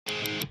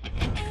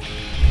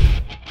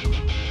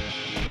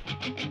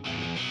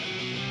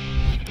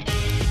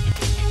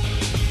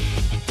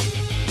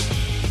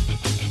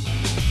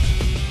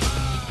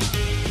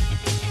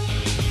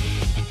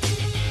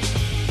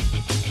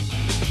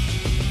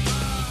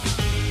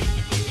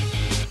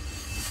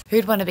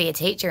Who'd want to be a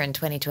teacher in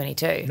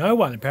 2022? No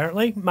one,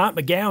 apparently. Mark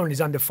McGowan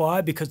is under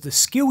fire because the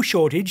skill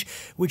shortage,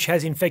 which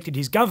has infected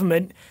his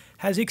government,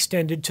 has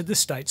extended to the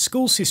state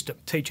school system.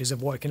 Teachers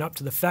have woken up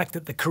to the fact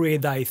that the career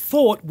they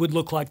thought would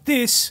look like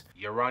this.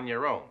 You're on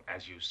your own,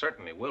 as you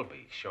certainly will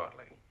be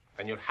shortly.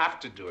 And you'll have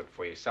to do it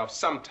for yourself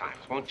sometimes,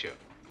 won't you?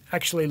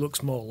 Actually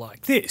looks more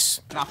like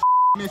this. Nah,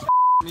 miss.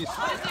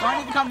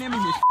 Don't even come near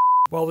me, miss.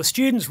 While the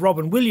students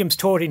Robin Williams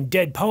taught in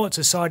Dead Poet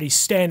Society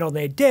stand on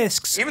their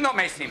desks, even though it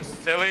may seem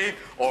silly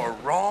or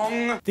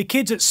wrong, the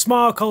kids at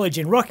Smile College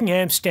in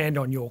Rockingham stand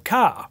on your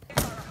car.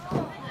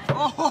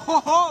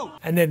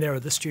 And then there are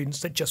the students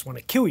that just want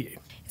to kill you.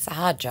 It's a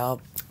hard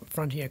job.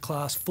 Fronting a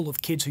class full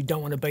of kids who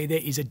don't want to be there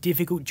is a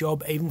difficult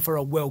job even for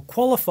a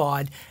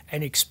well-qualified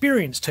and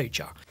experienced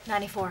teacher.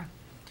 94.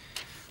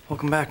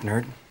 Welcome back,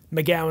 nerd.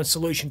 McGowan's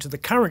solution to the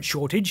current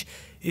shortage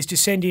is to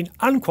send in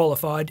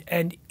unqualified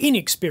and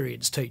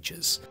inexperienced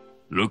teachers.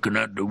 Looking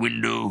out the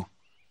window,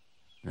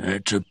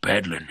 that's a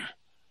paddling.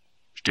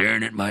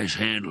 Staring at my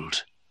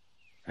sandals,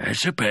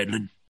 that's a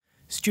paddling.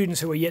 Students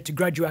who are yet to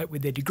graduate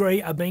with their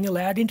degree are being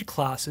allowed into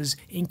classes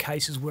in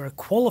cases where a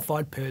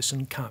qualified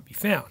person can't be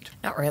found.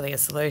 Not really a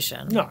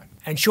solution. No.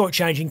 And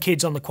shortchanging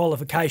kids on the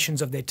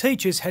qualifications of their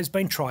teachers has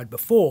been tried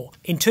before.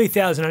 In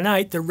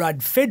 2008, the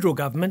Rudd federal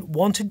government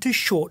wanted to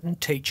shorten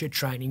teacher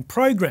training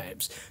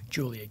programs.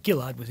 Julia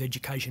Gillard was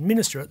Education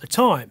Minister at the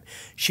time.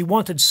 She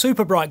wanted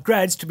super bright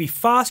grads to be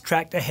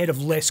fast-tracked ahead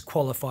of less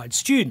qualified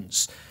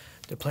students.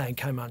 The plan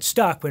came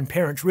unstuck when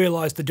parents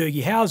realised the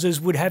Doogie houses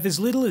would have as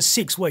little as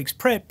 6 weeks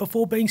prep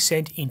before being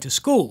sent into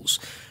schools,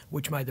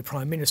 which made the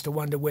Prime Minister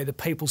wonder whether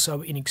people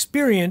so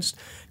inexperienced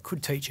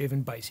could teach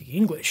even basic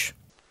English.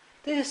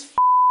 This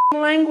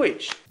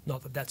language.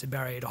 Not that that's a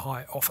barrier to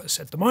high office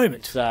at the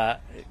moment. I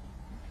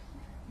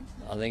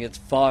think it's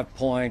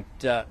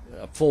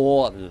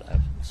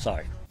 5.4,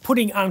 sorry.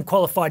 Putting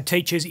unqualified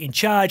teachers in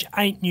charge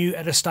ain't new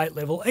at a state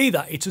level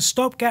either. It's a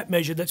stopgap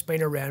measure that's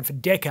been around for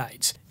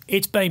decades.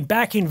 It's been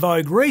back in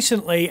vogue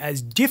recently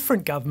as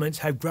different governments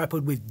have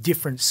grappled with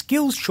different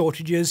skills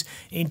shortages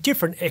in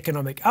different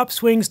economic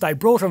upswings they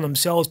brought on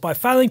themselves by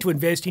failing to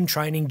invest in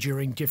training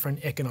during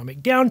different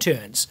economic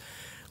downturns.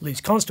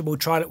 Liz Constable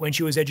tried it when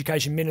she was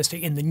Education Minister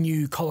in the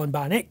new Colin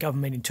Barnett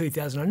government in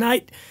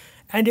 2008,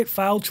 and it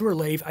failed to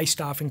relieve a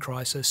staffing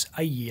crisis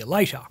a year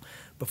later.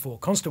 Before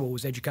Constable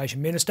was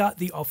Education Minister,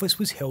 the office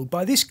was held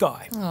by this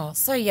guy. Oh,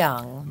 so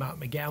young. Mark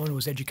McGowan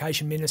was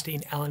Education Minister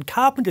in Alan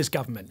Carpenter's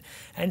government,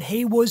 and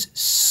he was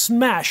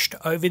smashed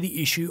over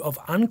the issue of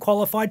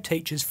unqualified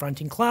teachers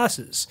fronting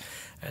classes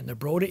and the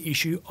broader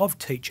issue of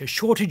teacher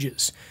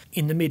shortages.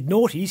 In the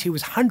mid-noughties, he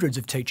was hundreds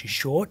of teachers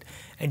short,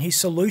 and his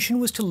solution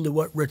was to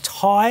lure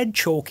retired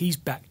chalkies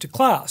back to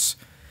class.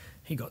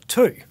 He got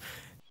 2.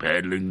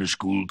 Paddling the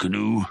school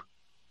canoe?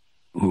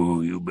 Oh,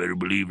 you better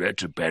believe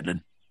that's a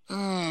paddling.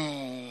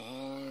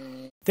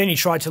 Then he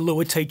tried to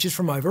lure teachers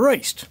from over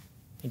east.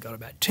 He got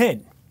about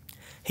 10.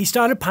 He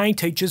started paying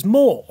teachers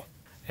more,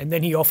 and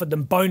then he offered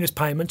them bonus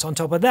payments on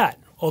top of that,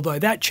 although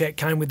that cheque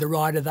came with the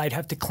rider they'd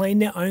have to clean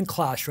their own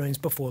classrooms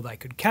before they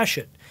could cash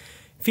it.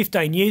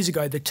 15 years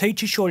ago, the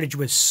teacher shortage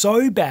was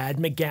so bad,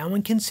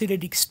 McGowan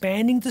considered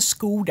expanding the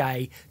school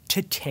day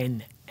to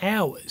 10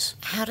 hours.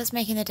 How does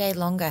making the day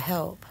longer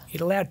help?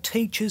 It allowed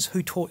teachers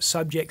who taught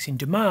subjects in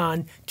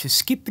demand to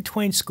skip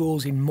between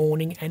schools in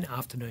morning and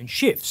afternoon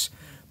shifts,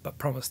 but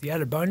promised the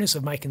added bonus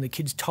of making the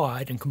kids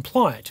tired and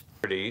compliant.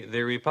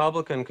 The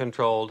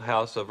Republican-controlled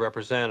House of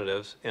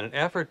Representatives, in an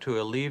effort to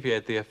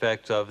alleviate the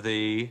effects of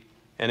the...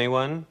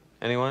 Anyone?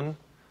 The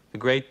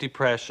Great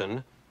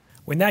Depression.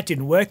 When that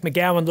didn't work,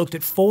 McGowan looked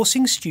at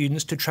forcing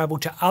students to travel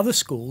to other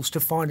schools to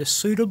find a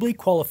suitably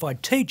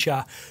qualified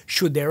teacher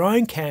should their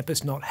own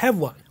campus not have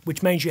one,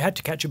 which means you had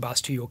to catch a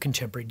bus to your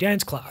contemporary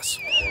dance class.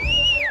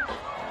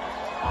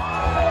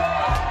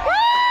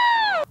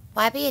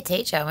 Why be a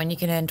teacher when you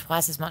can earn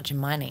twice as much in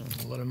mining?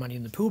 A lot of money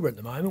in the Pilbara at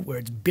the moment, where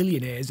it's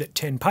billionaires at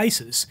 10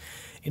 paces.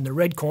 In the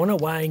red corner,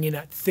 weighing in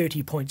at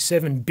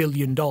 $30.7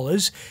 billion,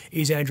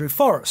 is Andrew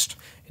Forrest.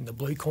 In the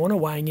blue corner,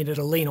 weighing in at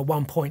a leaner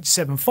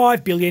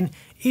 $1.75 billion,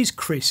 is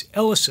Chris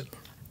Ellison.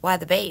 Why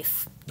the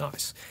beef?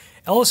 Nice.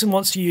 Ellison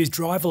wants to use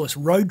driverless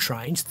road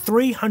trains,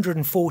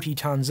 340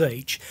 tonnes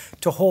each,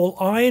 to haul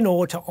iron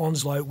ore to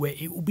Onslow where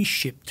it will be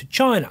shipped to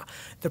China.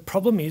 The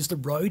problem is the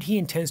road he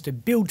intends to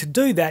build to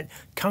do that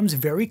comes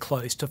very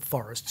close to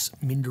Forrest's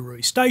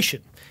Minderoo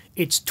station.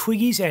 It's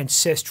Twiggy's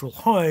ancestral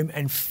home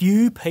and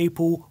few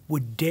people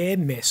would dare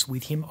mess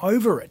with him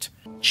over it.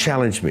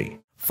 Challenge me.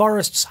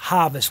 Forrest's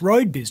Harvest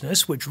Road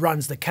business, which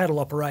runs the cattle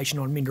operation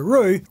on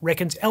Minderoo,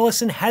 reckons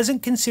Ellison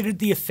hasn't considered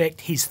the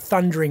effect his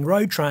thundering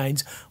road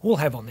trains will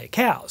have on their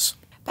cows.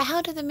 But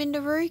how do the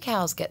Minderoo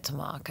cows get to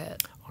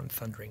market? On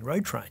thundering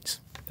road trains.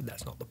 But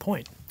that's not the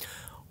point.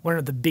 One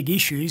of the big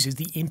issues is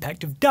the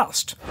impact of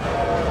dust.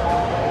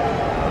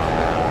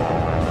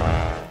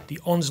 The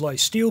Onslow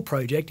Steel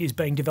project is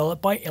being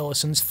developed by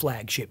Ellison's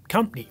flagship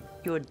company.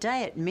 Your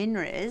day at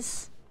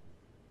MinRes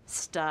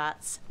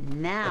starts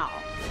now.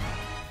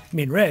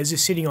 MinRes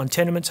is sitting on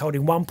tenements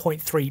holding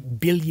 1.3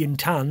 billion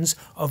tonnes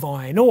of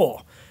iron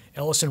ore.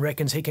 Ellison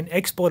reckons he can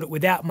export it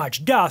without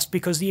much dust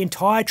because the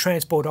entire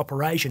transport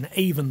operation,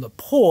 even the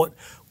port,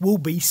 will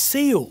be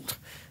sealed.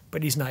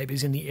 But his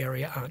neighbours in the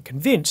area aren't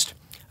convinced.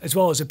 As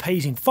well as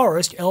appeasing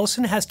Forrest,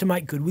 Ellison has to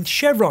make good with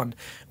Chevron,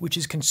 which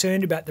is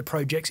concerned about the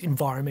project's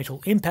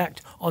environmental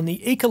impact on the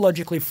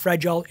ecologically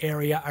fragile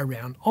area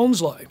around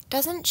Onslow.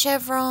 Doesn't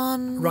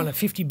Chevron Run a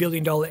 $50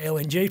 billion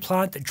LNG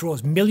plant that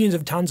draws millions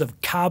of tonnes of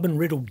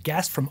carbon-riddled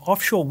gas from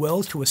offshore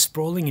wells to a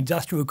sprawling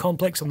industrial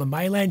complex on the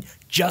mainland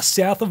just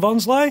south of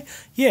Onslow?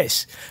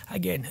 Yes.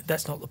 Again,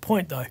 that's not the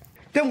point though.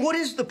 Then what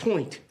is the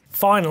point?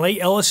 Finally,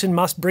 Ellison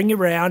must bring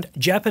around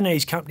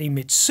Japanese company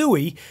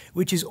Mitsui,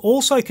 which is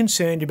also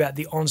concerned about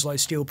the Onslow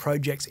Steel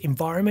project's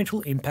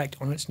environmental impact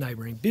on its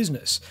neighbouring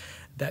business.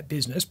 That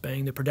business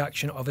being the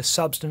production of a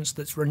substance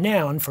that's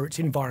renowned for its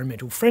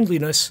environmental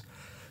friendliness,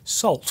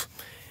 salt.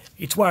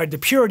 It's worried the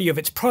purity of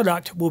its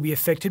product will be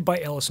affected by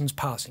Ellison's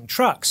passing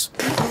trucks.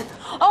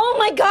 Oh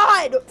my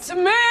God!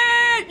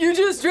 Cement! You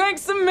just drank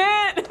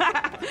cement!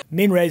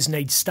 MinRes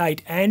needs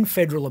state and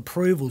federal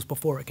approvals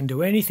before it can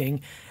do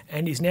anything,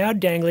 and is now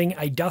dangling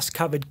a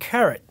dust-covered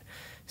carrot,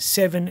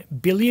 $7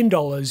 billion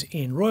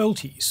in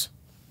royalties,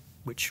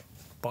 which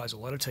buys a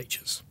lot of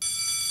teachers.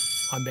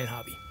 I'm Ben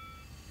Harvey.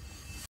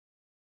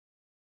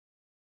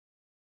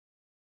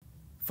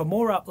 For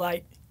more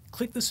update,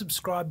 click the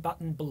subscribe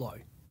button below.